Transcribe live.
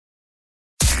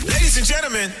Ladies and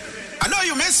gentlemen, I know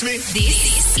you miss me.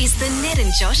 This is the Ned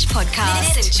and Josh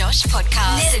podcast. Ned and Josh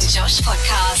podcast. Ned and Josh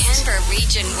podcast. Canberra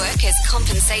Region Workers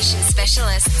Compensation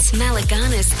Specialists.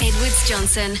 Malaganas Edwards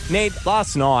Johnson. Ned,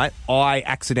 last night I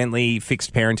accidentally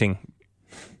fixed parenting.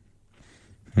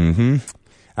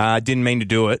 Didn't mean to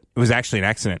do it. It was actually an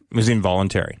accident. It was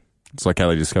involuntary. It's like how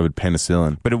they discovered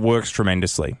penicillin. But it works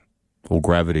tremendously. Or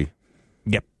gravity.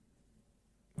 Yep.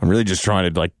 I'm really just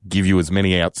trying to give you as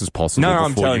many outs as possible No,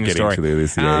 I'm before telling you you get the story. into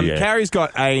this. Yeah. Carrie's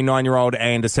got a 9-year-old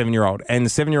and a 7-year-old. And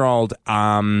the 7-year-old,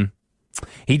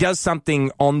 he does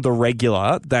something on the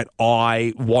regular that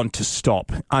I want to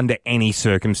stop under any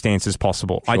circumstances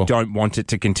possible. Sure. I don't want it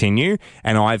to continue.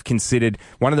 And I've considered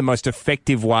one of the most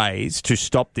effective ways to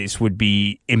stop this would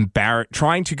be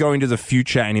trying to go into the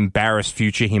future and embarrass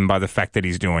future him by the fact that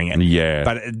he's doing it. Yeah.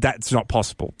 But that's not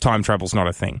possible. Time travel's not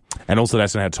a thing. And also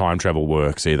that's not how time travel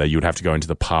works either. You would have to go into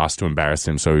the past to embarrass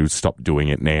him, so he would stop doing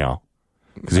it now.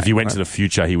 Because if you went to the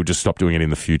future, he would just stop doing it in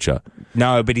the future.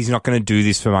 No, but he's not going to do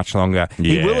this for much longer.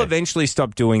 Yeah. He will eventually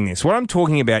stop doing this. What I'm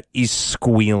talking about is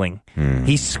squealing.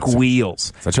 He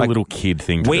squeals. Such a little kid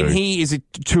thing to do. When he is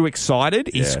too excited,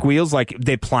 he squeals like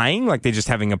they're playing, like they're just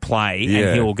having a play,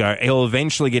 and he'll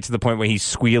eventually get to the point where he's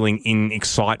squealing in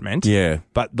excitement. Yeah.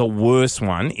 But the worst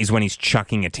one is when he's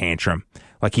chucking a tantrum.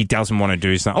 Like he doesn't want to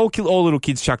do something. All little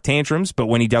kids chuck tantrums, but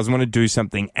when he doesn't want to do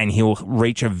something and he'll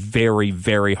reach a very,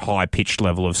 very high-pitched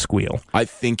level of squeal. I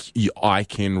think I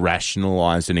can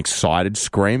rationalise an excited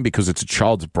scream because it's a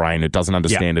child's brain. It doesn't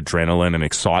understand adrenaline and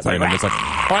excitement. And it's like,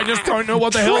 I just don't know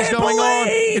what the hell's going on.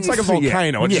 It's like a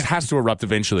volcano. It just has to erupt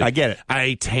eventually. I get it.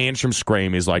 A tantrum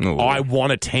scream is like, I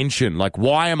want attention. Like,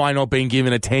 why am I not being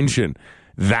given attention?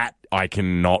 That I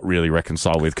cannot really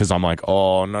reconcile with because I'm like,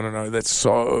 oh, no, that's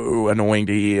so annoying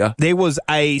to hear. There was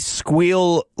a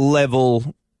squeal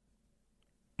level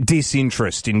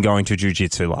disinterest in going to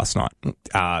jiu-jitsu last night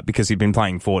because he'd been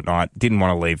playing Fortnite, didn't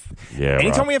want to leave. Yeah,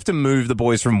 Anytime right. we have to move the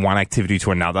boys from one activity to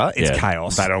another, it's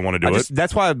chaos. They don't want to do it.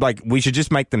 That's why we should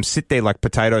just make them sit there like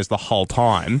potatoes the whole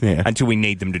time until we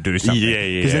need them to do something.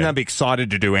 Yeah. Because then they'll be excited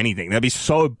to do anything. They'll be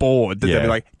so bored that they'll be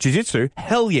like, jiu-jitsu?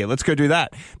 Hell yeah, let's go do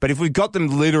that. But if we've got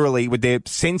them literally with their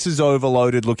senses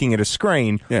overloaded looking at a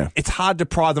screen, it's hard to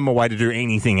pry them away to do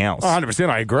anything else.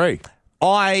 100%, I agree.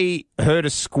 I heard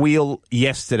a squeal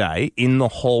yesterday in the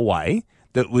hallway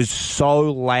that was so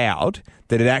loud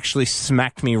that it actually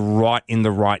smacked me right in the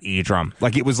right eardrum.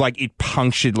 Like it was like it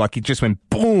punctured, like it just went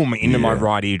boom into my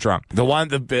right eardrum. The one,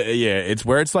 it's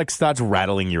where it's like starts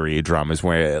rattling your eardrum is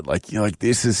where like you're like,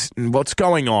 this is what's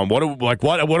going on. What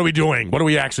are we doing? What are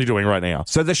we actually doing right now?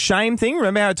 So the shame thing.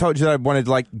 Remember how I told you that I wanted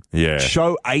to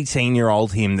show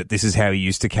 18-year-old him that this is how he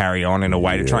used to carry on in a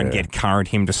way to try and get current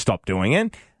him to stop doing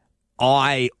it.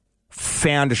 I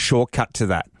found a shortcut to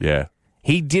that. Yeah.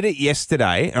 He did it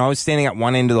yesterday, and I was standing at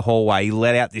one end of the hallway. He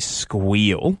let out this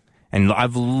squeal, and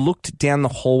I've looked down the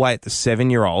hallway at the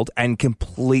 7-year-old and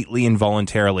completely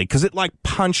involuntarily, because it like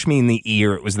punched me in the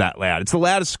ear. It was that loud. It's the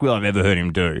loudest squeal I've ever heard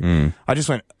him do. I just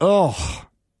went, ugh,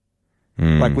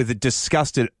 like with a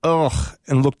disgusted ugh,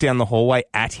 and looked down the hallway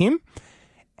at him,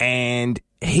 and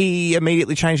he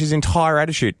immediately changed his entire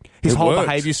attitude. His whole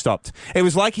behaviour stopped. It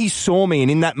was like he saw me, and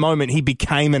in that moment, he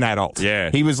became an adult. Yeah.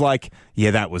 He was like,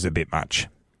 yeah, that was a bit much.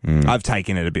 I've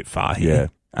taken it a bit far here. Yeah.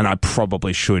 And I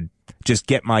probably should just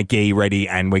get my gi ready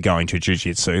and we're going to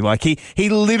jiu-jitsu. Like, he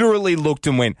literally looked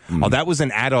and went, oh, that was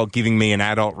an adult giving me an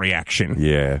adult reaction.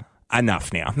 Yeah.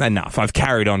 Enough now. Enough. I've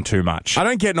carried on too much. I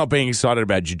don't get not being excited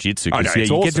about jiu-jitsu because it's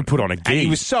you awesome. get to put on a gi. And he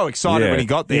was so excited when he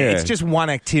got there. It's just one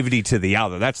activity to the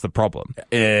other. That's the problem. So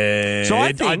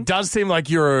it does seem like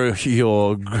your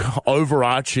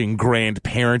overarching grand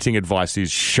parenting advice is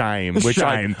shame. Which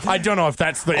Shame. I don't know if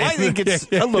that's the... I think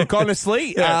it's... Look,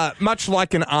 honestly, much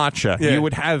like an archer, you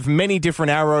would have many different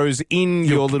arrows in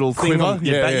your little quiver.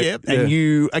 thing. And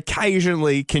you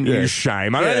occasionally can use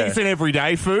shame. I don't think it's an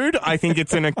everyday food. I think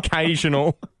it's an occasional...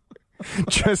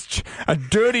 just a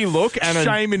dirty look and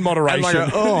shame in moderation.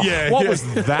 And like what was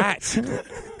that?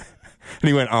 And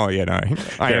he went, oh, yeah, no.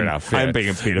 Fair enough. I'm being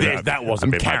a bit of that. That was a I'm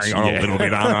bit carrying much. on a little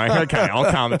bit, aren't I? Okay, I'll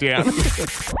calm it down.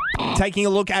 Taking a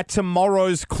look at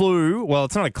tomorrow's clue. Well,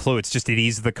 it's not a clue. It's just it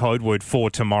is the code word for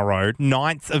tomorrow.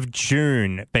 9th of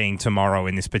June being tomorrow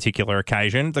in this particular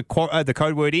occasion. The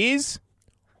code word is...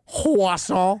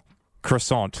 Croissant.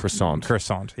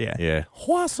 Croissant, yeah. Yeah.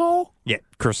 Croissant. Yeah,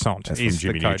 croissant That's is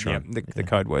from Jimmy the code, Neutron. the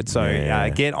code word.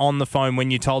 So get on the phone when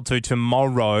you're told to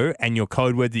tomorrow, and your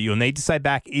code word that you'll need to say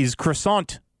back is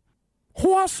croissant.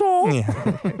 Croissant.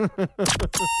 Yeah.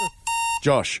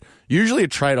 Josh, usually a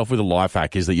trade-off with a life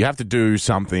hack is that you have to do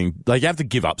something, like you have to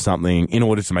give up something in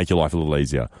order to make your life a little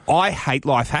easier. I hate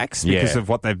life hacks because of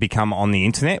what they've become on the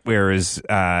internet, whereas,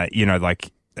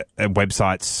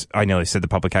 websites, I nearly said the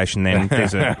publication then,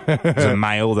 there's a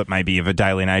mail that may be of a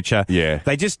daily nature. Yeah.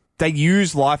 They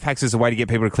use life hacks as a way to get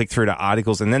people to click through to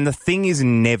articles, and then the thing is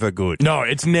never good. No,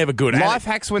 it's never good. Life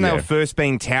hacks, when they were first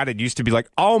being touted, used to be like,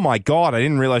 oh my God, I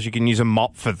didn't realize you can use a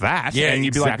mop for that. Yeah, and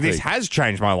you'd be like, this has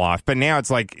changed my life. But now it's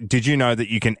like, did you know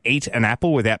that you can eat an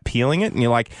apple without peeling it? And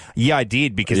you're like, yeah, I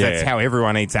did, because that's how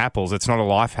everyone eats apples. It's not a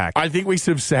life hack. I think we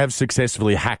sort of have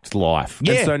successfully hacked life.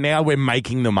 Yeah. And so now we're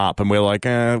making them up, and we're like,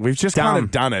 we've just kind of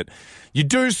done it. You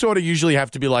do sort of usually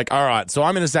have to be like, all right, so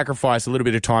I'm going to sacrifice a little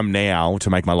bit of time now to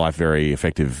make my life very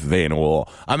effective then, or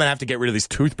I'm going to have to get rid of this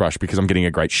toothbrush because I'm getting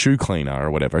a great shoe cleaner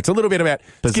or whatever. It's a little bit about,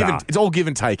 it's all give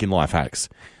and take in life hacks.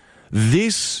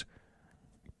 This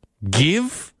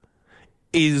give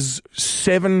is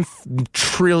 7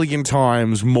 trillion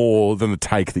times more than the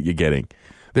take that you're getting.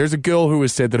 There's a girl who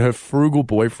has said that her frugal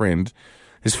boyfriend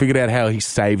has figured out how he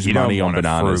saves money on bananas. You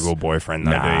don't want a frugal boyfriend,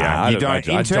 though,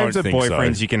 do you? In terms of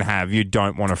boyfriends you can have, you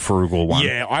don't want a frugal one.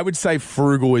 Yeah, I would say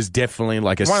frugal is definitely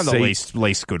like a one of the C,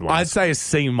 least good ones. I'd say a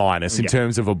C- in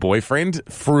terms of a boyfriend.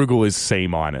 Frugal is C-. You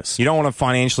don't want a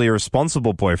financially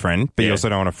irresponsible boyfriend, but you also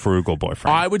don't want a frugal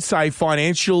boyfriend. I would say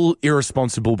financial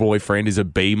irresponsible boyfriend is a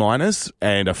B-,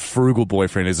 and a frugal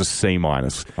boyfriend is a C-.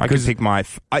 I could pick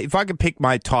if I could pick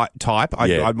my type,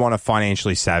 I'd want a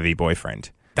financially savvy boyfriend.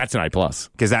 That's an A+.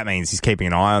 Because that means he's keeping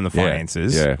an eye on the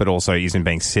finances, but also isn't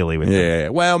being silly with them. Yeah,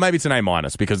 well, maybe it's an A-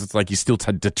 because it's like you're still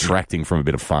detracting from a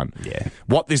bit of fun. Yeah.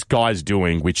 What this guy's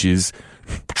doing, which is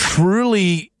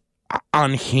truly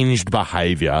unhinged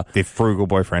behaviour. The frugal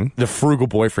boyfriend,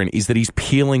 is that he's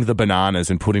peeling the bananas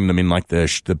and putting them in like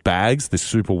the bags, the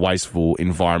super wasteful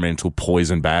environmental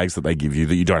poison bags that they give you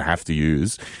that you don't have to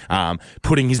use.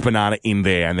 Putting his banana in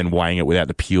there and then weighing it without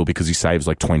the peel because he saves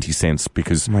like 20 cents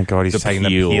because oh my God, he's taking the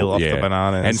peel off the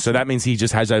bananas. And so that means he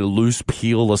just has a loose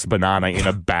peelless banana in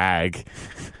a bag.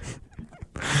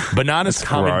 Bananas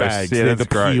come in bags. Yeah, they're the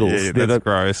peels. Yeah, that's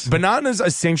gross. Bananas,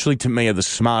 essentially, to me, are the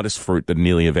smartest fruit that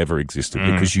nearly have ever existed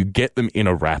because you get them in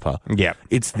a wrapper. Yeah,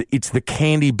 it's the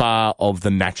candy bar of the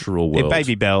natural world. They're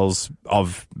baby bells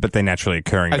but they're naturally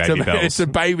occurring baby bells. It's a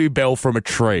baby bell from a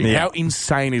tree. Yeah. How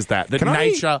insane is that? That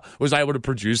nature was able to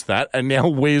produce that, and now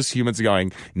we as humans are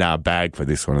going, nah, bag for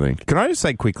this one, I think. Can I just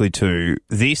say quickly too,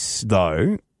 this,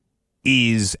 though,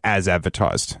 is as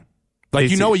advertised. Like,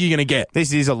 you know what you're going to get.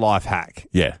 This is a life hack.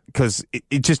 Yeah. Because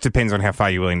it just depends on how far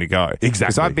you're willing to go. Exactly.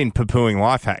 Because I've been poo-pooing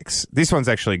life hacks. This one's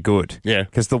actually good. Yeah.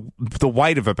 Because the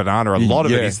weight of a banana, a lot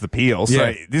of it is the peel.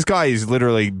 So this guy is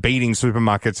literally beating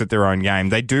supermarkets at their own game.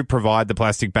 They do provide the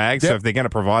plastic bags. So if they're going to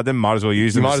provide them, might as well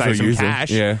use them to save some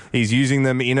cash. Yeah. He's using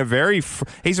them in a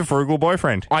he's a frugal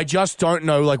boyfriend. I just don't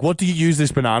know, like, what do you use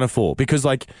this banana for? Because,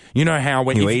 like, you know how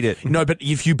when you eat it. No, but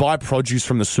if you buy produce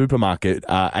from the supermarket,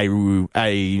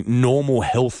 a normal,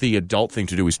 healthy adult thing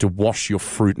to do is to wash your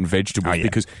fruit and vegetables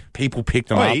because people pick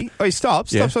them up. Stop.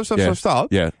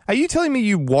 Yeah. Are you telling me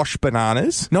you wash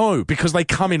bananas? No, because they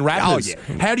come in wrappers. Oh,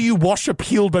 yeah. How do you wash a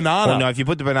peeled banana? Well, no, if you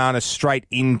put the banana straight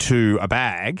into a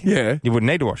bag, you wouldn't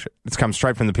need to wash it. It's come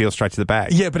straight from the peel straight to the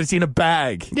bag. Yeah, but it's in a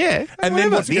bag. Yeah. And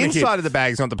then what's the inside of the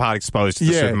bag is not the part exposed to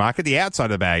the supermarket. The outside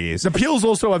of the bag is. The peel's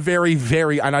also a very,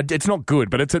 very, and it's not good,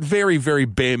 but it's a very, very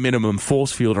bare minimum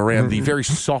force field around the very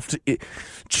soft,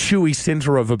 chewy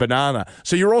center of a banana.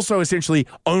 So you're also essentially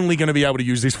only going to be able to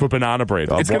use this for banana bread.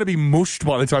 It's going to be mushed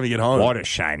by the time you get home. What a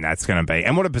shame that's going to be.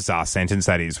 And what a bizarre sentence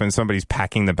that is when somebody's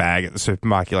packing the bag at the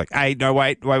supermarket. You're like, hey, no,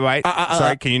 wait.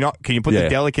 Sorry, can you put the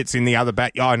delicates in the other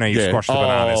bag? Oh, no, you've squashed the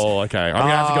bananas. Oh, okay. I'm going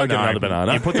to have to go get another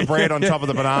banana. You put the bread on top of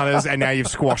the bananas and now you've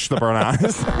squashed the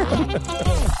bananas.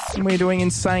 We're doing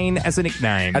insane as a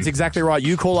nickname. That's exactly right.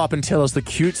 You call up and tell us the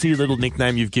cutesy little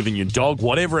nickname you've given your dog,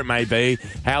 whatever it may be,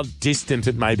 how distant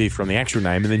it may be from the actual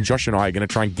name, and then Josh and I are going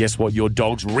to try and guess what your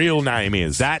dog's real name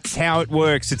is. That's how it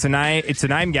works. It's a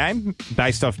name game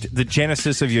based off the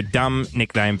genesis of your dumb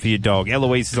nickname for your dog.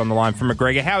 Eloise is on the line from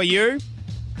McGregor. How are you?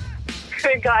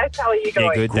 Good, guys. How are you going?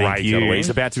 Yeah, good, thank you. Eloise. It's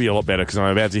about to be a lot better because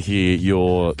I'm about to hear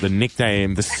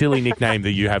the silly nickname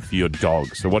that you have for your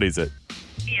dog. So what is it?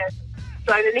 Yes.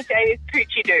 So the nickname is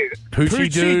Poochie Doo.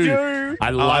 Poochie Doo.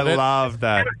 I love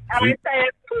that. And we say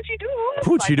it Poochie Doo.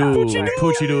 Poochie Doo.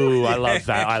 Poochie Doo. I love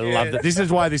that. I love that. This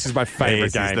is why this is my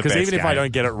favourite game. Because even if I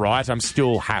don't get it right, I'm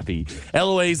still happy.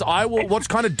 Eloise, what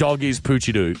kind of dog is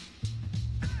Poochie Doo?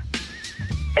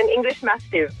 An English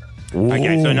Mastiff. Ooh,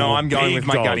 okay, so no, I'm going with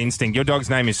my dog. gut instinct. Your dog's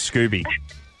name is Scooby.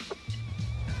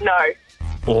 No.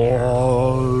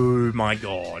 Oh, my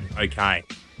God. Okay.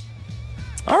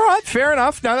 All right, fair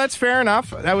enough. No, that's fair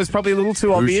enough. That was probably a little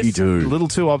too obvious. Poochie-doo. A little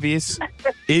too obvious.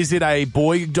 Is it a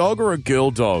boy dog or a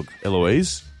girl dog,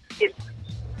 Eloise? It's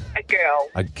a girl.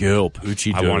 A girl,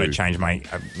 Poochie. I want to change my...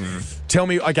 Tell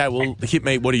me, okay, well, hit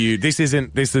me. What are you? This is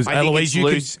Eloise, you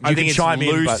can chime in.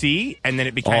 Lucy, and then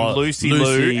it became Lucy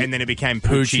Lou, and then it became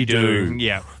Poochie Doo.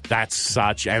 Yeah. That's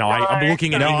such, and I'm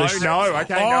looking at English. No,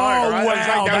 okay, no. Oh,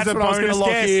 wow, That's a bonus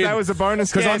guess. That was a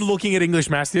bonus guess. Because I'm looking at English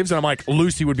Mastiffs, and I'm like,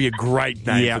 Lucy would be a great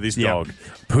name for this dog.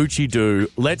 Poochie Doo.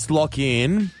 Let's lock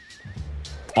in.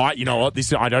 You know what?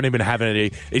 I don't even have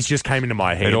any. It just came into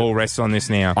my head. It all rests on this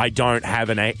now. I don't have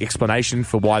an explanation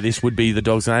for why this would be the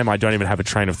dog's name. I don't even have a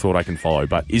train of thought I can follow.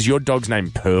 But is your dog's name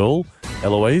Pearl,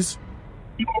 Eloise?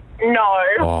 No.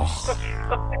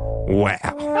 Oh.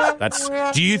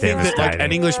 Wow. Do you think that like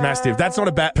an English Mastiff? That's not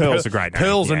a bad. Pearl's a great name.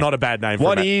 Pearls are not a bad name.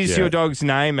 What is your dog's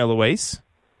name, Eloise?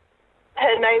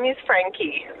 Her name is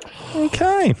Frankie.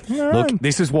 Okay. All right. Look,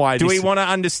 this is why. Do we want to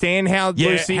understand how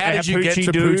Lucy, how did you get to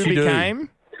Poochie Doo Poochie Doo? became?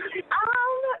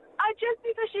 I just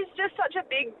because she's just such a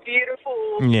big, beautiful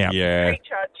Yeah.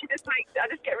 creature. I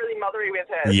just get really mothery with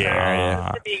her. Yeah.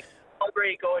 So, just a big,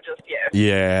 very gorgeous. Yeah.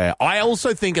 Yeah. I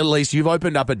also think at least you've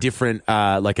opened up a different,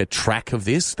 like a track of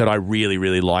this that I really,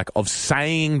 really like of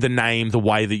saying the name the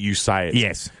way that you say it.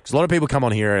 Yes. Because a lot of people come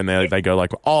on here and they go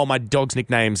like, oh, my dog's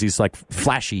nicknames is like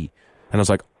Flashy. And I was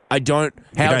like, I don't...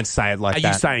 You don't say it like that. Are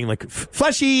you saying like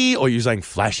Flashy or are you saying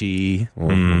Flashy?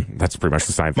 That's pretty much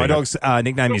the same thing. My dog's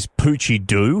nickname is Poochie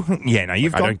Doo. Yeah, no,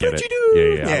 you've got Poochie Doo.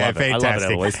 Yeah, I love fantastic. it. I love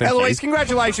it, Eloise. Thank Eloise, you.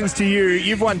 congratulations to you.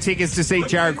 You've won tickets to see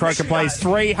Jared Croker play's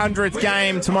 300th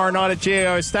game tomorrow night at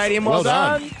Geo Stadium. Well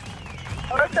done.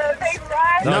 Awesome. Thanks,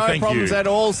 guys. No, No thank problems you. at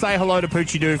all. Say hello to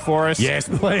Poochie Doo for us. Yes,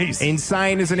 please.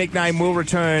 Insane as a nickname will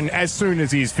return as soon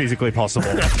as is physically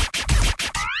possible.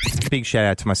 Big shout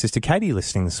out to my sister Katie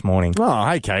listening this morning. Oh,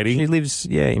 hey, Katie. She lives,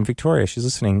 in Victoria. She's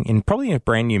listening in probably a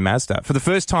brand new Mazda. For the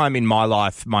first time in my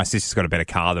life, my sister's got a better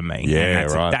car than me. Yeah,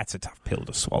 and right. That's a tough pill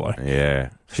to swallow.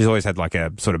 Yeah. She's always had like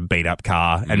a sort of beat up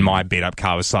car, and my beat up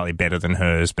car was slightly better than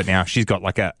hers. But now she's got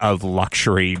like a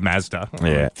luxury Mazda.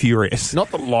 Yeah. Furious. Not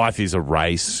that life is a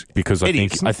race, because I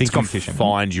think It's you competition.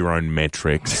 find your own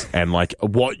metrics, and like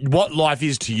what life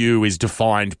is to you is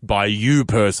defined by you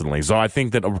personally. So I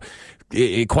think that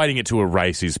equating it to a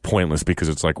race is pointless, because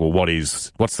it's like, well,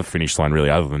 what's the finish line really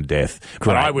other than death?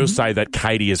 But I will say that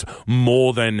Katie has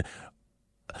more than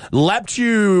lapped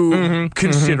you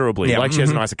considerably. Yeah, like she has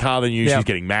a nicer car than you. Yeah. She's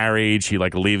getting married. She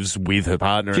like lives with her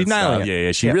partner. She's and stuff. nailing it.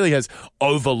 Yeah. She Yeah. really has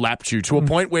overlapped you to a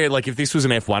point where, like, if this was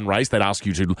an F1 race, they'd ask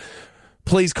you to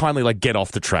please kindly like get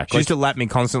off the track. She used to lap me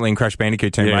constantly in Crash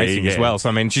Bandicoot Team Racing as well. So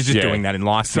I mean, she's just doing that in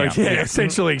life. So now.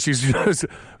 essentially, she's just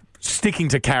sticking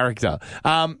to character.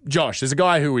 Josh, there's a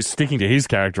guy who is sticking to his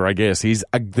character, I guess. He's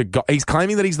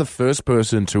claiming that he's the first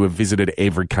person to have visited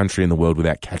every country in the world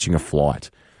without catching a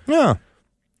flight. Yeah.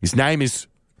 His name is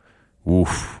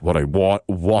what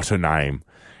a name.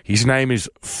 His name is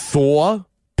Thor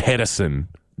Pedersen.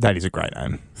 That is a great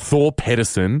name. Thor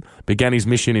Pedersen began his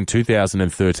mission in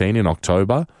 2013 in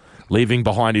October, leaving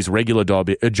behind his regular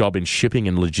job in shipping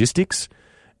and logistics.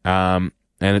 And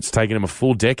it's taken him a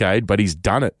full decade, but he's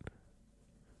done it.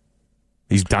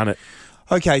 He's done it.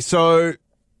 Okay, so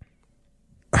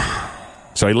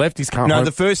he left his car. no,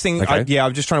 the first thing, Okay.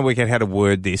 I'm just trying to work out how to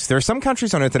word this. There are some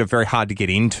countries on Earth that are very hard to get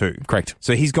into. Correct.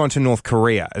 So he's gone to North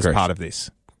Korea as Correct. part of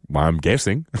this. Well, I'm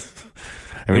guessing.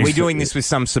 Are we doing this with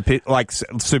some super like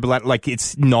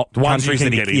it's not ones countries you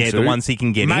that can he, get into? the ones he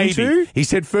can get Maybe. into? He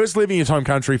said first leaving his home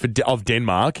country of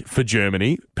Denmark for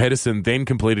Germany. Pedersen then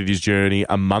completed his journey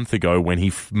a month ago when he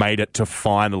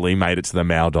finally made it to the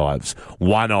Maldives.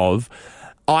 One of,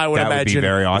 I would That would be imagine,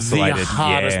 very isolated, the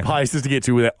hardest yeah. places to get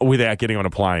to without getting on a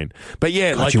plane. But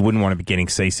yeah, God, you wouldn't want to be getting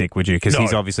seasick, would you? Because No.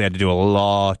 he's obviously had to do a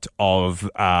lot of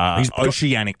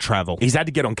oceanic travel. he's had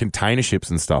to get on container ships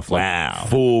and stuff. Like Wow.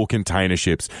 full container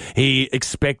ships. He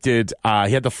expected,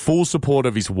 he had the full support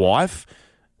of his wife,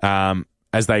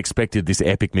 as they expected this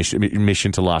epic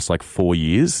mission to last like 4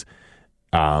 years.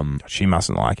 She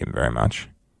mustn't like him very much.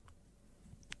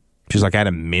 She's like, at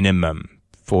a minimum,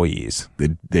 4 years.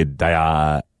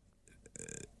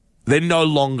 They're no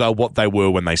longer what they were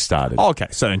when they started. Oh, okay,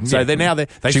 so they're now there.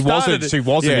 She was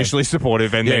Yeah. initially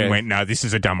supportive and Yeah. then went, no, this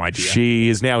is a dumb idea. She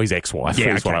is now his ex-wife.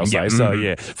 Yeah, is what okay, I'll say. yeah, So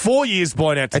yeah, 4 years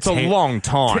blown out to It's 10. a long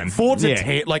time. 4 to Yeah.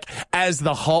 10, like as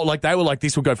the whole, like they were like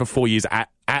this will go for 4 years at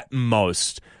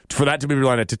most. For that to be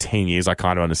blown out to 10 years, I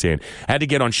kind of understand. Had to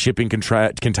get on shipping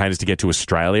containers to get to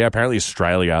Australia. Apparently,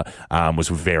 Australia was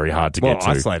very hard to get to.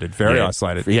 Isolated, very Yeah.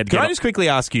 isolated. He had to Can get I on- just quickly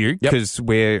ask you, because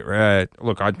we're,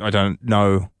 look, I don't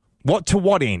know What to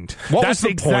what end? What That's was the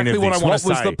exactly point of what this? I wanna What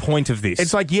was say. the point of this?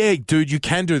 It's like, yeah, dude, you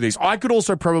can do this. I could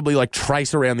also probably like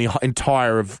trace around the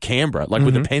entire of Canberra, like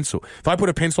with a pencil. If I put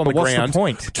a pencil on the what's the ground,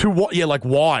 point? To what? Yeah, like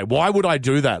why? Why would I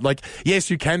do that? Like,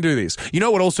 yes, you can do this. You know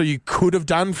what? Also, you could have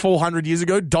done 400 years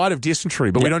ago, died of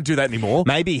dysentery, but we don't do that anymore.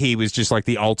 Maybe he was just like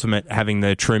the ultimate having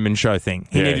the Truman Show thing.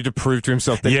 He Yeah. needed to prove to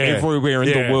himself that everywhere in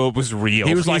the world was real.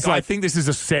 He was He's like, I think this is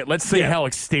a set. Let's see how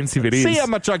extensive it is. see how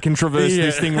much I can traverse Yeah.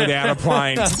 this thing without a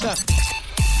plane.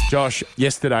 Josh,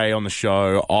 yesterday on the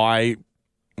show, I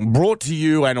brought to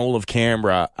you and all of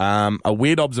Canberra a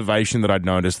weird observation that I'd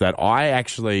noticed that I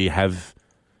actually have,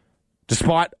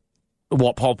 despite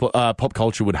what pop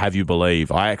culture would have you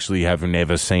believe, I actually have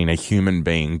never seen a human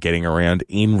being getting around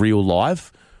in real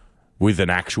life with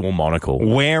an actual monocle.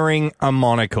 Wearing a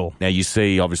monocle. Now, you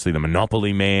see, obviously, the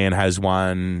Monopoly Man has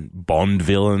one. Bond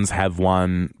villains have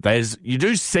one. You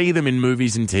do see them in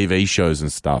movies and TV shows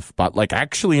and stuff, but, like,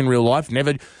 actually in real life,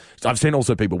 never. I've seen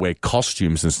also people wear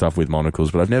costumes and stuff with monocles,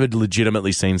 but I've never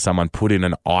legitimately seen someone put in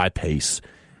an eyepiece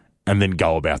and then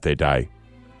go about their day.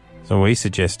 So we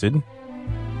suggested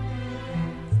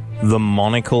the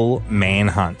monocle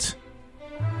manhunt.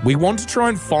 We want to try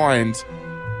and find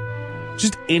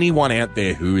just anyone out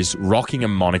there who is rocking a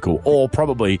monocle, or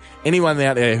probably anyone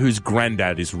out there whose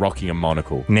granddad is rocking a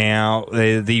monocle. Now,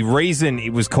 the reason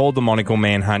it was called the Monocle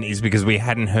Manhunt is because we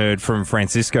hadn't heard from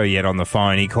Francisco yet on the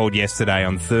phone. He called yesterday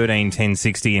on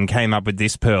 131060 and came up with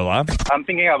this perler. I'm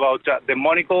thinking about the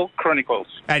Monocle Chronicles.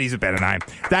 That is a better name.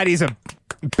 That is a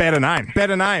better name.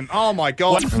 Better name. Oh, my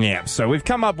God. Yeah, so we've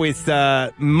come up with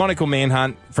Monocle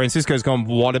Manhunt. Francisco's gone,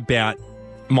 what about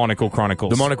Monocle Chronicles?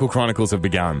 The Monocle Chronicles have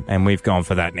begun. And we've gone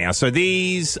for that now. So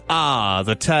these are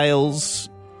the tales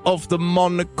of the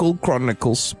Monocle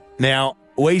Chronicles. Now,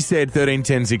 we said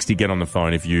 131060, get on the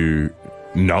phone if you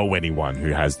know anyone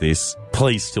who has this.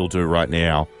 Please still do right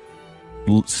now.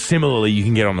 Similarly, you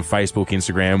can get on the Facebook,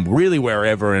 Instagram, really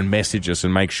wherever, and message us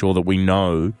and make sure that we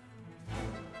know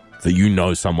that you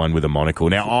know someone with a monocle.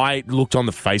 Now, I looked on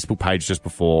the Facebook page just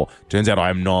before. Turns out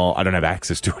I don't have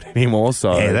access to it anymore.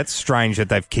 So yeah, that's strange that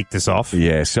they've kicked us off.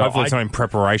 Yeah, so hopefully it's not in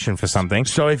preparation for something.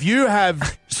 So if you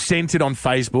have sent it on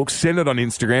Facebook, send it on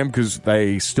Instagram, because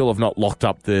they still have not locked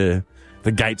up the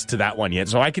gates to that one yet.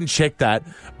 So I can check that.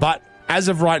 But as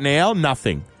of right now,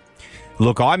 nothing.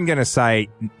 Look, I'm going to say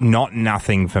not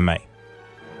nothing for me.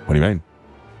 What do you mean?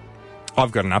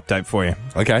 I've got an update for you.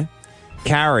 Okay.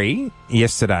 Carrie,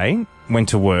 yesterday, went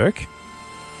to work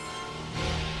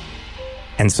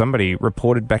and somebody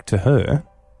reported back to her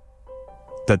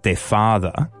that their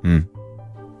father,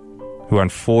 who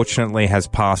unfortunately has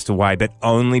passed away, but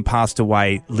only passed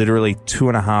away literally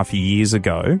 2.5 years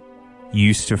ago,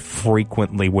 used to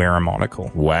frequently wear a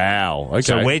monocle. Wow. Okay.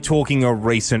 So we're talking a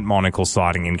recent monocle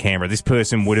sighting in Canberra. This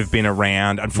person would have been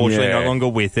around, unfortunately no longer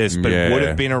with us, but would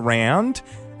have been around,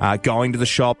 going to the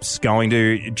shops, going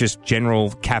to just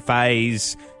general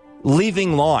cafes,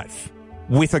 living life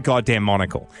with a goddamn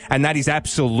monocle. And that is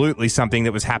absolutely something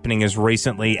that was happening as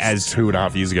recently as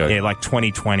 2.5 years ago. Yeah, like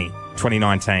 2020,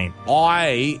 2019.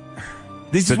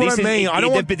 This is what I mean. I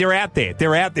don't want... But they're out there.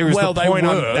 They're out there is Well, the point.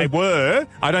 they were.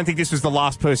 I don't think this was the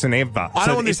last person ever. I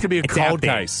don't want this to be a cold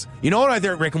case. You know what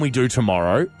I reckon we do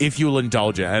tomorrow, if you'll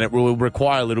indulge it, and it will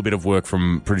require a little bit of work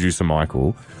from producer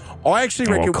Michael. I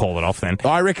actually reckon... I'll call it off then.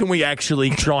 I reckon we actually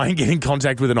try and get in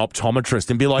contact with an optometrist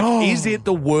and be like, is it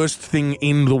the worst thing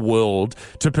in the world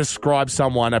to prescribe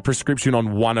someone a prescription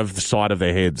on one of the side of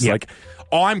their heads? Yep. Like,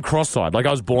 I'm cross-eyed. Like,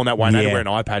 I was born that way and I had to wear an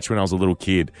eye patch when I was a little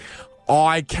kid.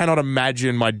 I cannot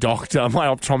imagine my doctor, my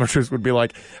optometrist would be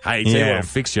like, hey, tell you what'll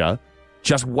fix you.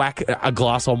 Just whack a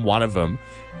glass on one of them.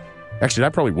 Actually,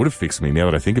 that probably would have fixed me now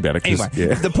that I think about it. Anyway,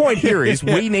 the point here is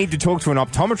we need to talk to an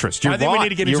optometrist. I think we need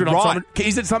to get into an optometrist.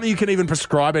 Is it something you can even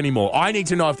prescribe anymore? I need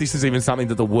to know if this is even something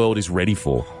that the world is ready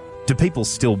for. Do people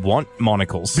still want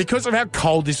monocles? Because of how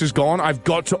cold this has gone, I've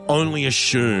got to only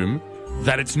assume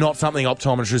that it's not something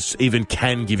optometrists even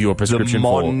can give you a prescription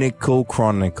for. The Monocle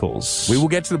Chronicles. We will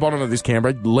get to the bottom of this,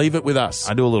 Canberra. Leave it with us.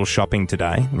 I do a little shopping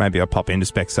today. Maybe I'll pop into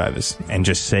Specsavers and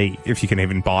just see if you can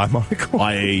even buy a monocle.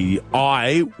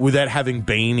 I, without having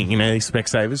been in a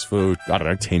Specsavers for,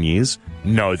 10 years,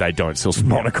 no, they don't sell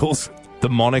monocles. The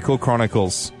Monocle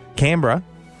Chronicles. Canberra,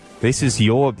 this is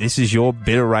your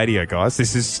bit of radio, guys.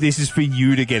 This is for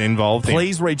you to get involved in.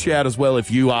 Please reach out as well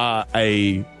if you are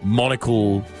a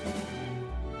monocle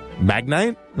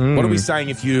magnate. What are we saying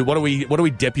what are we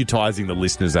deputizing the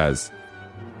listeners as?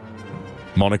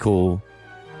 Monocle.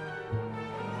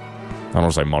 I don't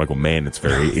want to say monocle man. It's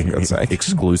very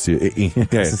exclusive.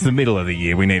 It's the middle of the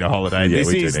year. We need a holiday.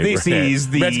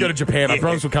 Let's go to Japan. I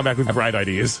promise we'll come back with great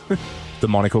ideas. The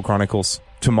Monocle Chronicles.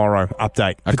 tomorrow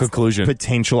update. A conclusion.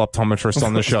 Potential optometrist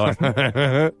on the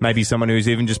show. Maybe someone who's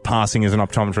even just passing as an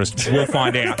optometrist. We'll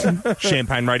find out.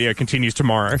 Champagne Radio continues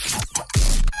tomorrow.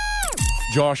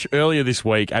 Josh, earlier this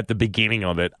week, at the beginning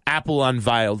of it, Apple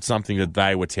unveiled something that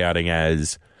they were touting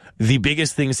as the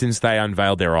biggest thing since they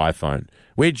unveiled their iPhone,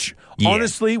 which,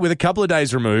 honestly, with a couple of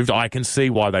days removed, I can see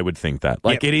why they would think that.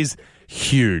 Like, It is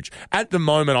huge. At the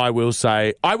moment, I will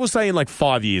say in like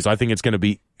 5 years, I think it's going to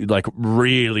be like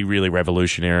really, really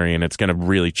revolutionary and it's going to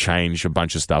really change a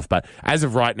bunch of stuff. But as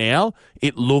of right now,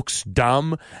 it looks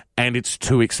dumb and it's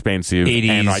too expensive. It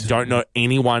and is. I don't know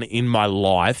anyone in my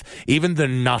life, even the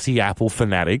nutty Apple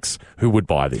fanatics, who would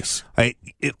buy this. I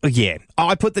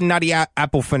put the nutty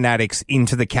Apple fanatics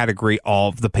into the category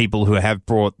of the people who have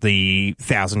brought the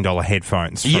 $1,000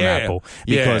 headphones from Apple.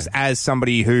 Because as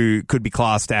somebody who could be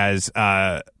classed as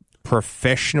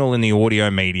professional in the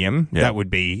audio medium, that would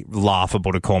be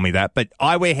laughable to call me that. But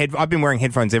I've been wearing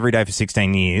headphones every day for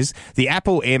 16 years. The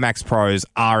Apple Air Max Pros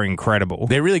are incredible.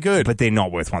 They're really good. But they're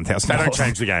not worth $1,000. They don't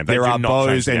change the game. There are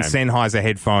Bose and Sennheiser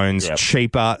headphones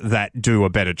cheaper that do a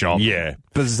better job. Yeah.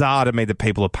 Bizarre to me that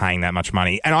people are paying that much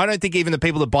money. And I don't think even the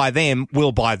people that buy them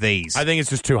will buy these. I think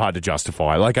it's just too hard to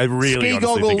justify. Like, I really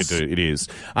honestly think it is.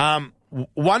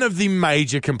 One of the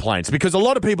major complaints, because a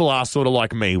lot of people are sort of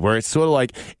like me, where it's sort of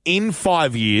like in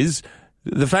 5 years,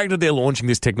 the fact that they're launching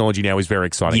this technology now is very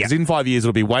exciting. Because in 5 years,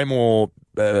 it'll be way more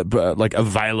like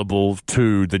available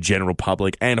to the general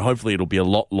public, and hopefully it'll be a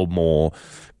lot more.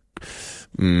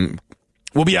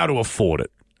 We'll be able to afford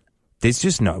it. There's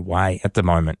just no way at the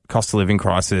moment. Cost of living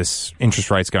crisis, interest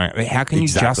rates going up. How can you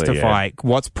justify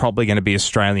what's probably going to be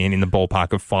Australian in the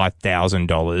ballpark of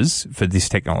 $5,000 for this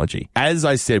technology? As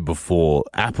I said before,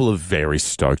 Apple are very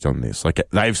stoked on this. Like,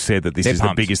 they've said that this is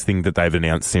the biggest thing that they've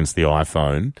announced since the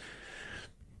iPhone.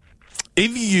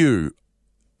 If you,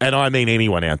 and I mean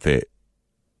anyone out there,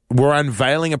 were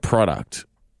unveiling a product,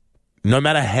 no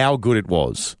matter how good it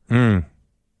was, and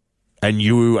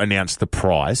you announced the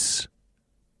price,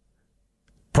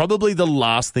 probably the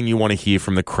last thing you want to hear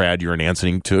from the crowd you're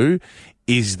announcing to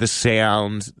is the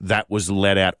sound that was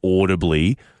let out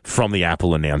audibly from the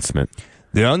Apple announcement.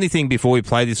 The only thing before we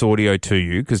play this audio to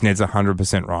you, because Ned's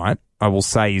 100% right, I will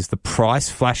say is the price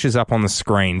flashes up on the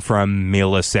screen for a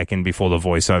millisecond before the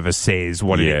voiceover says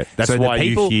what it is. That's so why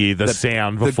you hear the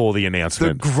sound before the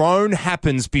announcement. The groan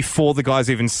happens before the guys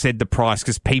even said the price,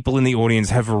 because people in the audience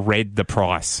have read the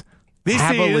price.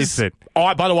 Have a listen.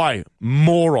 By the way,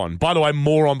 moron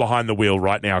behind the wheel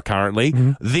right now currently.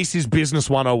 This is Business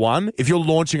 101. If you're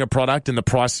launching a product and the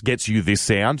price gets you this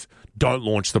sound, don't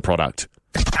launch the product.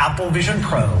 Apple Vision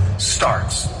Pro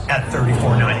starts at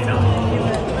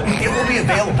 $34.99. It will be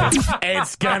available.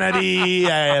 It's gonna be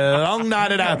a long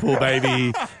night at Apple,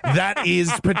 baby. That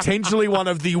is potentially one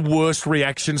of the worst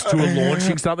reactions to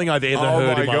launching something I've ever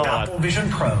heard in my life. Apple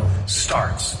Vision Pro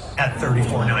starts at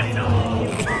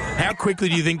 $34.99. How quickly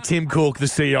do you think Tim Cook, the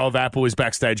CEO of Apple, is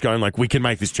backstage going like, we can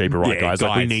make this cheaper, right, guys?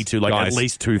 Like, we need to, like, at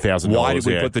least $2,000. Why did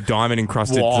we put the diamond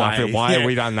encrusted stuff in? Why have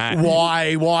we done that?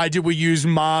 Why did we use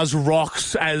Mars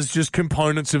rocks as just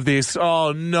components of this?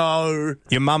 Oh, no.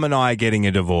 Your mum and I are getting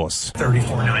a divorce.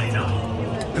 $34.99.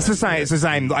 It's the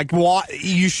same. Like, why?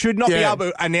 You should not be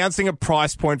able to, announcing a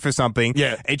price point for something.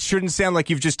 Yeah. It shouldn't sound like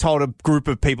you've just told a group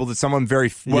of people that someone very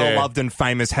well-loved and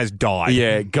famous has died.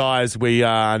 Yeah, guys, we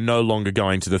are no longer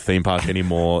going to the theme park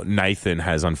anymore. Nathan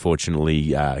has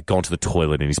unfortunately gone to the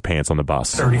toilet in his pants on the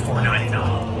bus.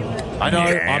 $34.99. I know,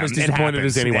 I'm as disappointed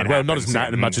as anyone. Well, not as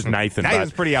much as Nathan.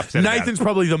 Nathan's pretty upset. Nathan's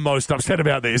probably the most upset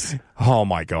about this. Oh,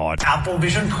 my God. Apple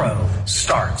Vision Pro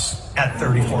starts at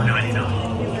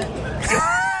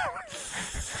 $34.99.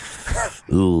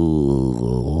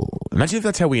 Ooh. Imagine if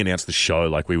that's how we announced the show.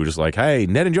 Like, we were just like, hey,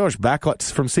 Ned and Josh, back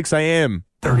from 6 a.m.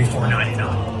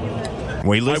 $34.99.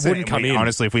 We listen, I wouldn't come in.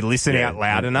 Honestly, if we listen out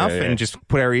loud enough and just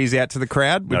put our ears out to the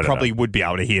crowd, we probably would be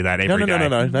able to hear that every day. No.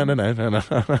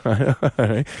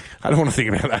 I don't want to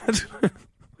think about that.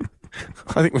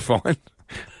 I think we're fine.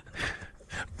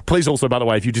 Please also, by the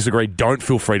way, if you disagree, don't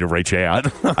feel free to reach out.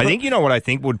 I think, you know what I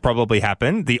think would probably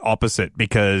happen? The opposite,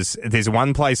 because there's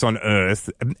one place on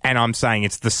Earth, and I'm saying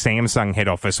it's the Samsung head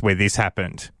office where this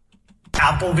happened.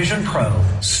 Apple Vision Pro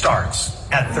starts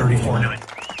at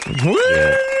 $34.99. Woo!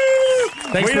 Yeah.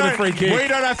 Thanks for the free kick. We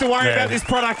don't have to worry about this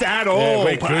product at all. Yeah,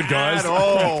 we're good, guys. At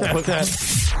all.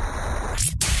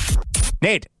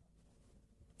 Ned,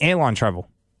 airline travel.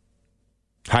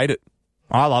 Hate it.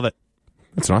 I love it.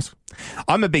 That's nice.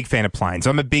 I'm a big fan of planes.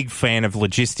 I'm a big fan of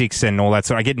logistics and all that.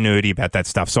 So I get nerdy about that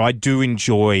stuff. So I do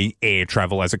enjoy air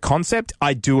travel as a concept.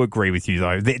 I do agree with you,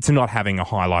 though. It's not having a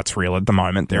highlights reel at the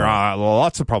moment. There are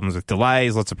lots of problems with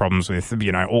delays, lots of problems with,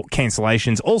 all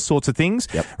cancellations, all sorts of things.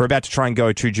 Yep. We're about to try and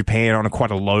go to Japan on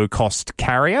quite a low-cost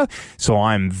carrier. So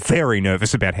I'm very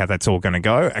nervous about how that's all going to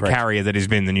go. A carrier that has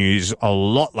been in the news a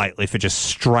lot lately for just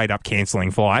straight-up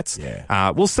cancelling flights.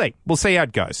 Yeah. We'll see. We'll see how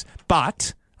it goes.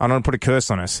 But I don't want to put a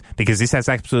curse on us because this has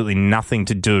absolutely nothing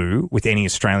to do with any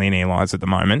Australian airlines at the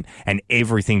moment and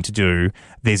everything to do.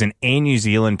 There's an Air New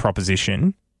Zealand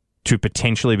proposition to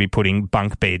potentially be putting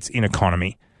bunk beds in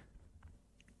economy.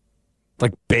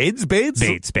 Like beds?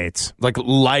 Beds. Like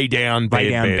lay down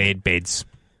beds.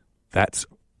 That's...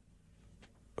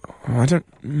 I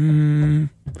don't...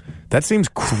 that seems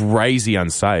crazy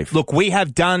unsafe. Look, we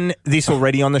have done this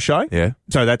already on the show. Yeah.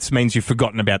 So that means you've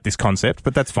forgotten about this concept,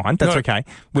 but that's fine. That's okay.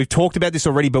 We've talked about this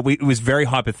already, but it was very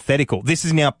hypothetical. This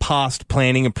is now past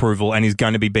planning approval and is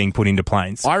going to be being put into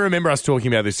planes. I remember us talking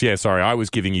about this. Yeah, sorry. I was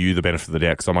giving you the benefit of the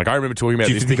doubt because I'm like, I remember talking about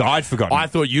this. Do you think I'd forgotten? I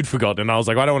thought you'd forgotten, and I was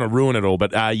like, I don't want to ruin it all.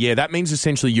 But yeah, that means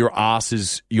essentially your ass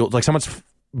is... like someone's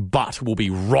butt will be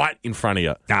right in front of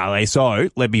you. So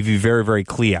let me be very, very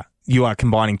clear. You are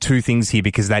combining two things here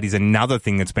because that is another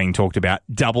thing that's being talked about,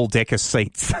 double-decker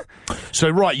seats. So,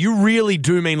 right, you really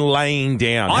do mean laying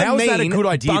down. How is that a good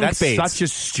idea? Bunk That's beds. such a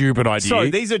stupid idea. So,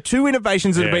 these are two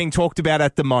innovations that are being talked about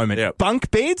at the moment. Yep.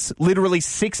 Bunk beds, literally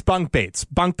 6 bunk beds.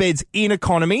 Bunk beds in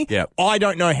economy. Yep. I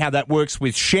don't know how that works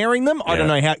with sharing them. I don't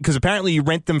know how, because apparently you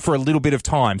rent them for a little bit of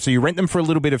time. So, you rent them for a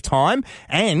little bit of time,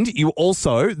 and you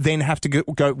also then have to go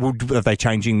well, are they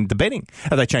changing the bedding?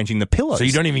 Are they changing the pillows? So,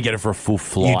 you don't even get it for a full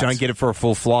flight. You don't get it for a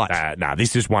full flight. Nah,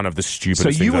 this is one of the stupidest So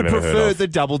things you would I've ever heard prefer of. the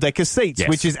double-decker seats, Yes.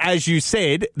 which is, as you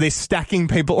said, they're stacking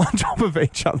people on top of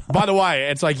each other. By the way,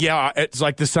 it's like, it's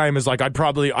like the same as like I'd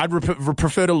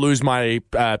prefer to lose my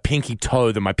pinky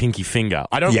toe than my pinky finger.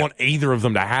 I don't want either of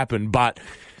them to happen, but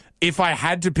if I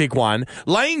had to pick one,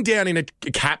 laying down in a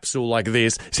capsule like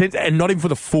this, and not even for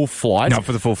the full flight. Not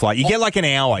for the full flight. You get like an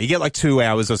hour. You get like 2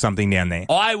 hours or something down there.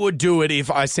 I would do it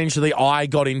if essentially I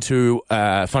got into,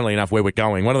 funnily enough, where we're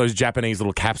going, one of those Japanese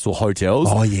little capsule hotels.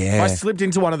 Oh, yeah. I slipped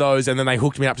into one of those and then they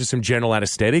hooked me up to some general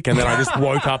anesthetic and then I just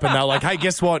woke up and they're like, hey,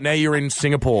 guess what? Now you're in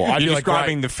Singapore. I'd You're be like,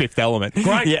 describing the Fifth Element.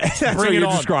 Great. Yeah, that's Bring what it you're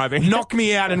on. describing. Knock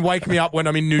me out and wake me up when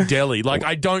I'm in New Delhi. Like,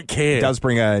 I don't care. It does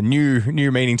bring a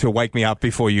new meaning to wake me up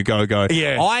before you go.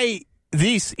 Yeah.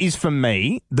 This is, for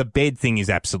me, the bed thing is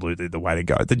absolutely the way to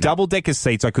go. The double-decker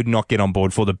seats I could not get on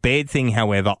board for. The bed thing,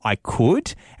 however, I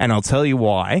could, and I'll tell you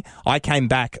why. I came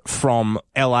back from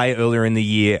LA earlier in the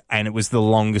year, and it was the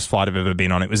longest flight I've ever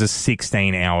been on. It was a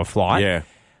 16-hour flight. Yeah.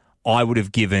 I would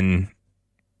have given...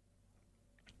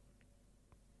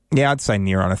 Yeah, I'd say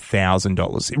near on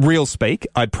 $1,000. Real speak,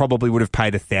 I probably would have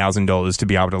paid $1,000 to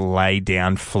be able to lay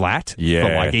down flat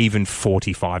for like even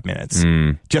 45 minutes,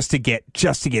 just to get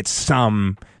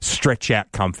some stretch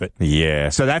out comfort. Yeah.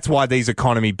 So that's why these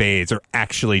economy beds are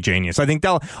actually genius. I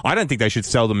don't think they should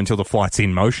sell them until the flight's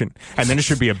in motion, and then it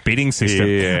should be a bidding system.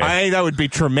 Yeah. A, that would be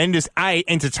tremendous. A,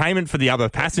 entertainment for the other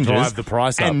passengers. Drive the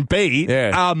price up. And B,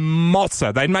 a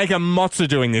mozza. They'd make a mozza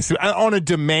doing this on a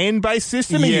demand-based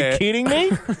system. Are you kidding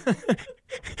me?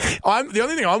 The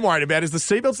only thing I'm worried about is the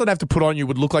seatbelts they'd have to put on you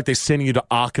would look like they're sending you to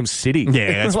Arkham City.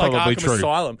 Yeah, that's like probably Arkham true.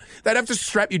 Asylum. They'd have to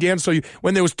strap you down so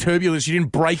when there was turbulence, you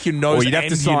didn't break your nose Or you'd have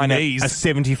and to sign your a knees.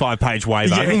 75-page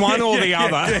waiver. One or the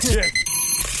other.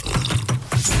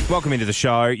 Welcome into the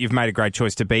show. You've made a great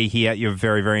choice to be here. You're a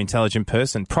very, very intelligent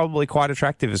person. Probably quite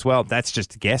attractive as well. That's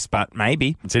just a guess, but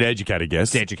maybe. It's an educated guess.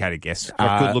 It's an educated guess.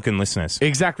 Good-looking listeners.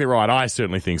 Exactly right. I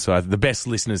certainly think so. The best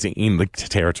listeners in the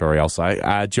territory, I'll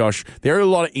say. Josh, there are a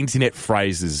lot of internet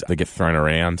phrases that get thrown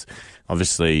around.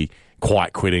 Obviously,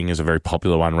 quiet quitting is a very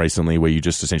popular one recently where you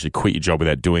just essentially quit your job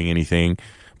without doing anything.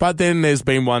 But then there's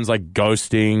been ones like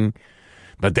ghosting.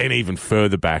 But then even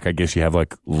further back, I guess you have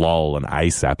like LOL and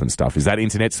ASAP and stuff. Is that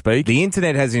internet speak? The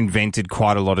internet has invented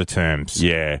quite a lot of terms.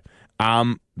 Yeah.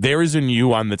 There is a new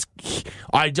one that's...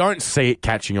 I don't see it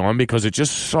catching on because it's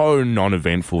just so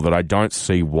non-eventful that I don't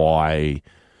see why...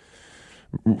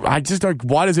 I just don't...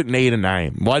 Why does it need a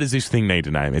name? Why does this thing need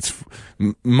a name? It's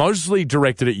mostly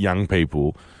directed at young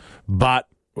people, but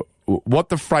what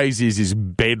the phrase is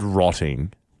bed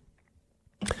rotting.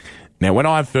 Now, when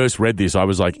I first read this, I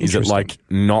was like, is it like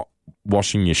not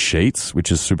washing your sheets,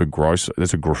 which is super gross?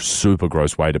 That's a super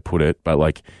gross way to put it. But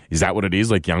like, is that what it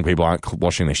is? Like young people aren't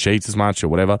washing their sheets as much or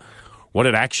whatever? What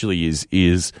it actually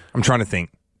is... I'm trying to think.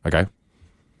 Okay.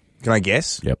 Can I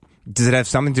guess? Yep. Does it have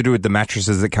something to do with the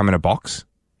mattresses that come in a box?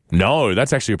 No,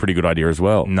 that's actually a pretty good idea as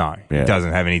well. No, it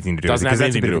doesn't have anything to do with it, because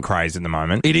that's a bit of a craze at the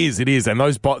moment. It is. And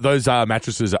those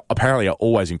mattresses apparently are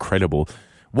always incredible.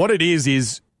 What it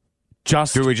is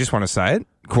just... Do we just want to say it?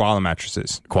 Koala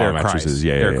mattresses. Koala mattresses,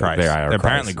 They're a craze. They're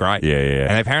apparently great. Yeah.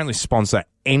 And they apparently sponsor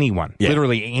anyone,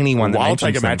 literally anyone that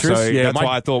mentions them. Mattress. So that's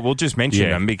why I thought we'll just mention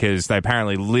them, because they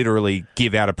apparently literally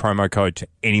give out a promo code to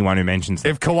anyone who mentions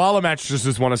them. If Koala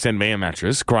mattresses want to send me a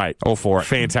mattress, great. All for it.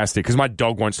 Fantastic, because my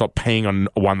dog won't stop peeing on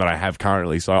one that I have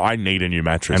currently, so I need a new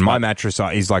mattress. And my mattress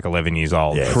is like 11 years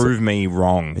old. Yeah, Prove me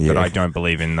wrong that I don't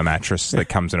believe in the mattress that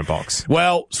comes in a box.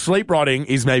 Well, sleep rotting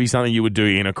is maybe something you would do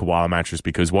in a koala mattress,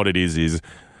 because what it is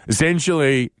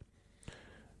essentially...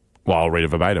 Well, I'll read it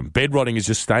verbatim. Bed rotting is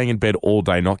just staying in bed all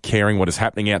day, not caring what is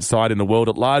happening outside in the world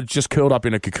at large, just curled up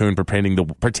in a cocoon,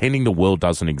 pretending the world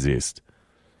doesn't exist.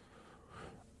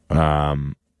 There's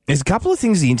a couple of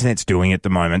things the internet's doing at the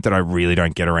moment that I really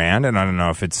don't get around, and I don't know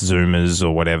if it's Zoomers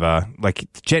or whatever. Like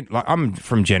I'm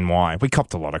from Gen Y. We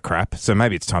copped a lot of crap, so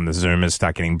maybe it's time the Zoomers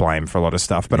start getting blamed for a lot of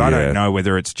stuff. But I don't know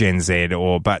whether it's Gen Z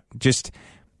but just...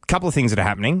 couple of things that are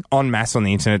happening en masse on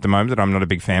the internet at the moment that I'm not a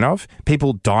big fan of.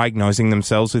 People diagnosing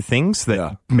themselves with things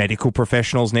that medical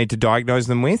professionals need to diagnose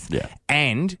them with,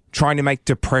 and trying to make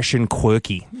depression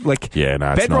quirky. Like,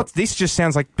 bed rot, this just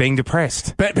sounds like being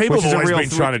depressed. People have always been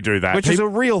trying to do that. Which is a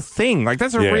real thing. Like,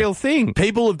 that's a real thing.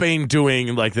 People have been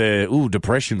doing, like,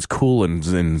 depression's cool and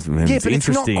it's interesting, it's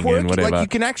not quirky. And whatever. Like, you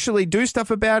can actually do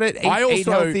stuff about it, eat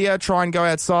healthier, try and go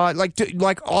outside.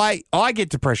 I get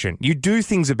depression. You do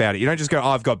things about it. You don't just go,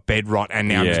 I've got bed rot and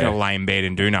now I'm just going to lay in bed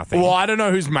and do nothing. Well, I don't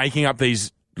know who's making up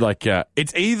these...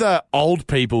 it's either old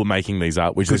people making these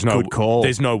up, which is no good call.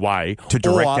 There's no way to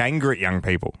direct anger at young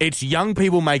people. It's young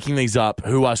people making these up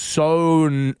who are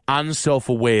so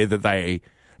unself-aware that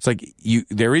it's like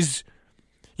there is.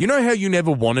 You know how you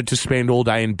never wanted to spend all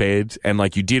day in bed and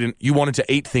you wanted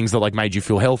to eat things that made you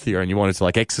feel healthier and you wanted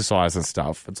to exercise and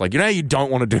stuff. It's like, you know how you don't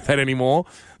want to do that anymore?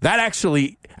 That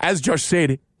actually, as Josh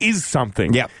said, is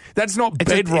something. Yep. That's not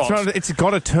bed rot. It's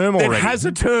got a term already. It has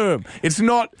a term. It's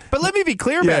not... But let me be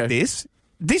clear about this.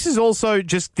 This is also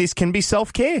this can be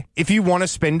self-care. If you want to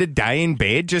spend a day in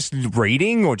bed just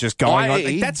reading or just going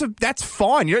on, that's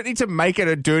fine. You don't need to make it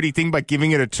a dirty thing by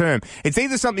giving it a term. It's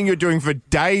either something you're doing for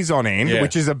days on end,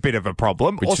 which is a bit of a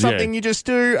problem, or something you just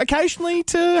do occasionally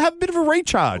to have a bit of a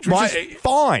recharge, which is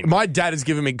fine. My dad has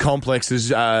given me complexes,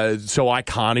 so I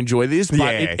can't enjoy this,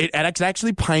 but it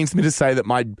actually pains me to say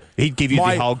that he'd give you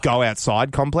the whole go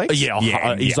outside complex?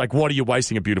 He's like, what are you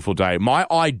wasting a beautiful day? My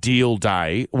ideal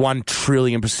day,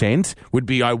 1,000,000,000% would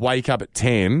be I wake up at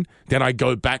 10, then I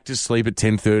go back to sleep at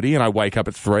 10:30 and I wake up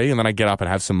at 3 and then I get up and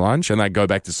have some lunch and I go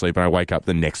back to sleep and I wake up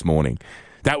the next morning.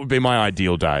 That would be my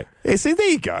ideal day. Yeah, see,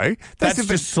 there you go. That's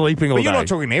just sleeping all day. But you're not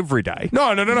talking every day.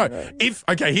 No.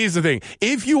 Here's the thing.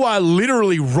 If you are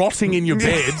literally rotting in your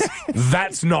bed,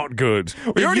 that's not good.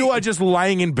 If you are just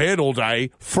laying in bed all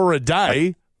day for a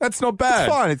day... That's not bad.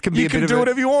 It's fine. It can be you can do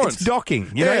whatever you want. It's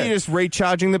docking. You're just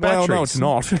recharging the batteries. Well, no, it's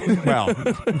not. Well,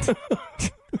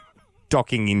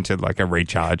 docking into a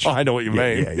recharge. I know what you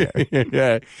mean.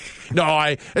 Yeah.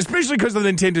 No, especially because of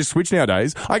the Nintendo Switch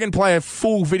nowadays, I can play a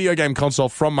full video game console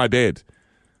from my bed.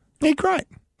 Yeah, great.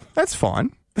 That's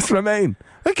fine. That's what I mean.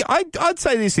 Look, I'd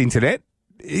say this, internet.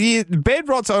 Bed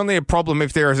rot's only a problem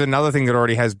if there is another thing that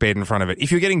already has bed in front of it.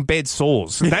 If you're getting bed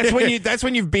sores, that's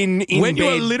when you've been in when bed.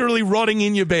 When you're literally rotting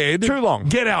in your bed. Too long.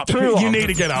 Get up. Too long. You need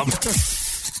to get up.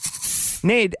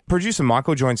 Ned, producer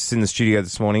Michael joins us in the studio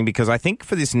this morning because I think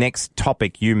for this next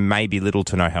topic you may be little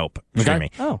to no help to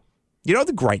me. Oh. You know what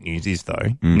the great news is, though?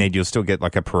 Ned, you'll still get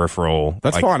a peripheral...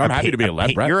 That's fine. I'm happy to be a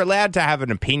lab rat. You're allowed to have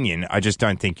an opinion. I just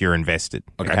don't think you're invested.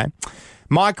 Okay?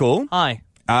 Michael. Hi.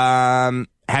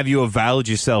 Have you availed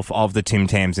yourself of the Tim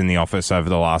Tams in the office over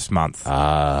the last month?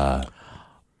 I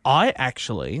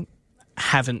actually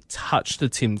haven't touched the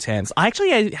Tim Tams. I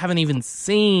actually haven't even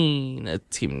seen a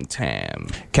Tim Tam.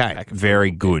 Okay,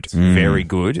 very good. Very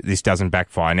good. This doesn't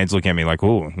backfire. Ned's looking at me like,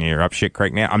 oh, you're up shit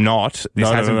creek now. I'm not. This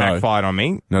hasn't backfired on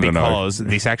me because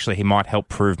this actually, he might help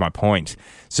prove my point.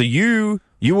 So you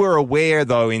were aware,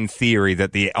 though, in theory,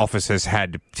 that the office has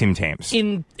had Tim Tams.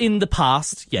 In the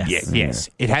past, yes. Yes.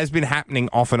 It has been happening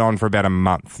off and on for about a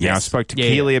month. Yes. Now, I spoke to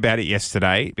Keely about it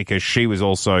yesterday because she was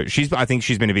also... I think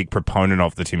she's been a big proponent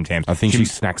of the Tim Tams. I think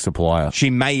she's snack supplier. She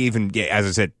may even, as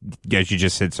I said, as you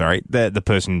just said, sorry, the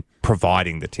person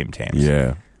providing the Tim Tams.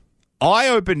 Yeah. I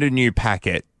opened a new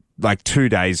packet like 2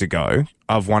 days ago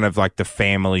of one of like the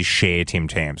family share Tim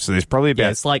Tams. So there's probably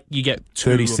about it's like you get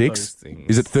 36.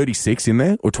 Is it 36 in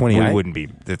there or 28? It wouldn't be.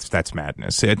 That's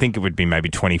madness. I think it would be maybe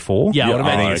 24. Yeah,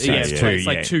 I think it's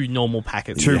like two normal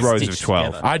packets. 2 rows of stitched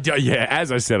 12. together.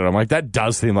 As I said it, I'm like, that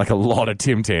does seem like a lot of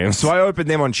Tim Tams. So I opened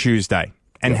them on Tuesday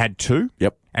and had 2.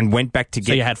 Yep. And went back to get.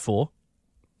 So you had 4?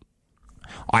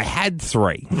 I had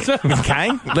 3.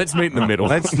 Okay, Let's meet in the middle.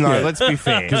 let's be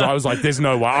fair. Because I was like, there's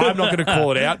no way. I'm not going to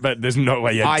call it out, but there's no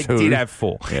way you had 2. I did have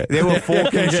 4. Yeah. There were 4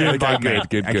 consumed by me.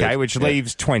 Good. Okay, which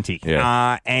leaves 20.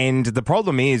 Yeah. And the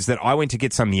problem is that I went to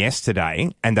get some yesterday,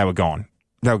 and they were gone.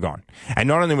 And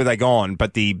not only were they gone,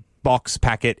 but the box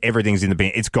packet, everything's in the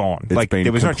bin. It's gone. It's been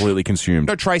there was completely consumed.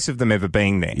 No trace of them ever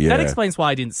being there. Yeah. That explains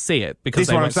why I didn't see it, because This is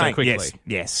they what I'm went so saying. quickly.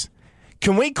 Yes.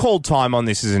 Can we call time on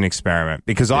this as an experiment?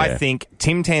 Because I think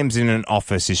Tim Tams in an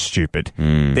office is stupid.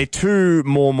 They're too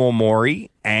more-y,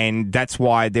 and that's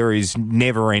why there is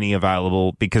never any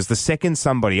available, because the second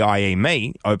somebody, i.e.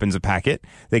 me, opens a packet,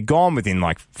 they're gone within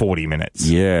like 40 minutes.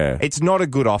 Yeah. It's not a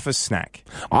good office snack.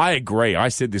 I agree. I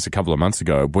said this a couple of months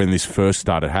ago when this first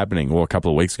started happening, or a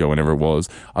couple of weeks ago, whenever it was.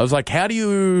 I was like, how do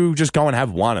you just go and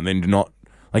have one and then not...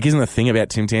 Like, isn't the thing about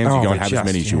Tim Tams you go and have as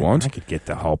many as you want? I could get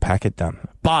the whole packet done.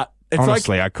 But...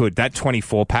 Honestly, I could. That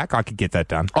 24 pack, I could get that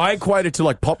done. I equate it to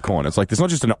like popcorn. It's like there's not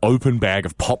just an open bag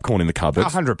of popcorn in the cupboard.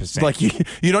 100%. Like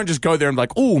you don't just go there and be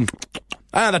like, ooh,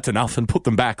 that's enough, and put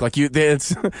them back. Like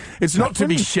it's not to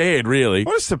be shared, really.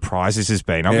 What a surprise this has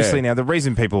been. Obviously, now the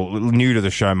reason people new to the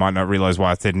show might not realise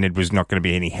why I said Ned was not going to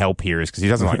be any help here is because he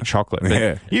doesn't like chocolate.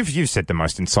 But you've said the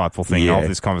most insightful thing of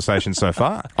this conversation so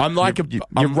far. I'm like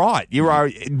you're right. You are.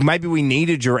 Maybe we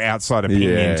needed your outside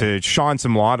opinion to shine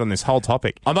some light on this whole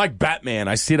topic. I'm like Batman.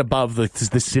 I sit above the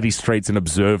city streets and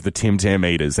observe the Tim Tam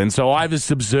eaters, and so I've just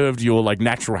observed your like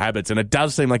natural habits, and it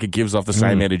does seem like it gives off the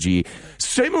same energy,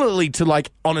 similarly to like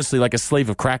honestly like a sleeve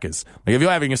of crackers. Like if you're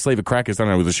having a sleeve of crackers, I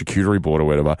don't know, with a charcuterie board or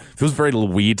whatever, it feels very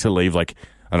weird to leave like,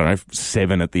 I don't know,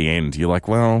 7 at the end. You're like,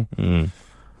 well, might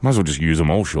as well just use them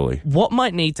all, surely. What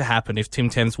might need to happen if Tim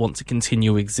Tams want to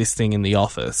continue existing in the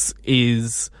office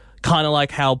is kind of like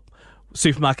how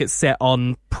supermarkets set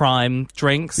on prime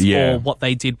drinks, or what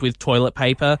they did with toilet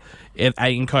paper in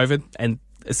COVID, and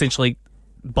essentially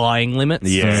buying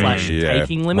limits slash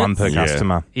taking limits. One per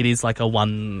customer. It is like a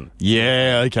one...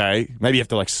 Yeah, okay. Maybe you have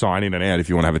to like sign in and out if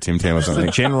you want to have a Tim Tam or something.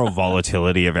 The general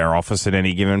volatility of our office at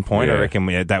any given point, I reckon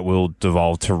that will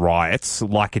devolve to riots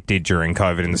like it did during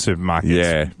COVID in the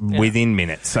supermarkets within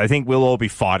minutes. I think we'll all be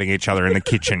fighting each other in the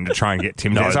kitchen to try and get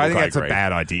Tim Tams. So I think that's a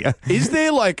bad idea. Is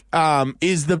there like,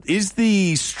 is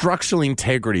the structural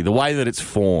integrity, the way that it's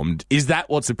formed, is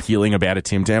that what's appealing about a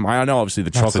Tim Tam? I know obviously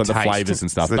the chocolate, the flavours and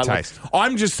stuff. It's the but taste.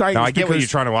 I'm just saying. No, I get what you're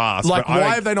trying to ask. Like,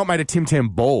 why have they not made a Tim Tam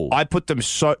bowl? I put them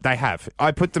they have.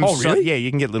 I put them really? Yeah, you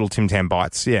can get little Tim Tam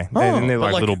bites. Yeah. They're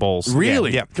like little balls.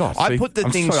 Really? Yeah. God, I put the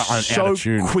thing so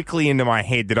tune. quickly into my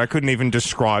head that I couldn't even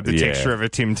describe the texture of a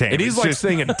Tim Tam. It is like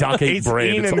seeing a duck eat it's bread.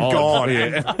 in it's and odd. gone.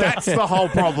 And that's the whole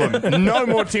problem. No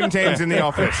more Tim Tams in the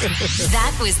office.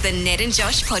 That was the Ned and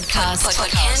Josh podcast. For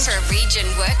Canberra Region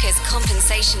Workers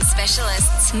Compensation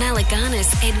Specialists,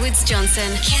 Malaganas Edwards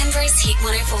Johnson, Canberra's Hit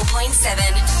 104.7.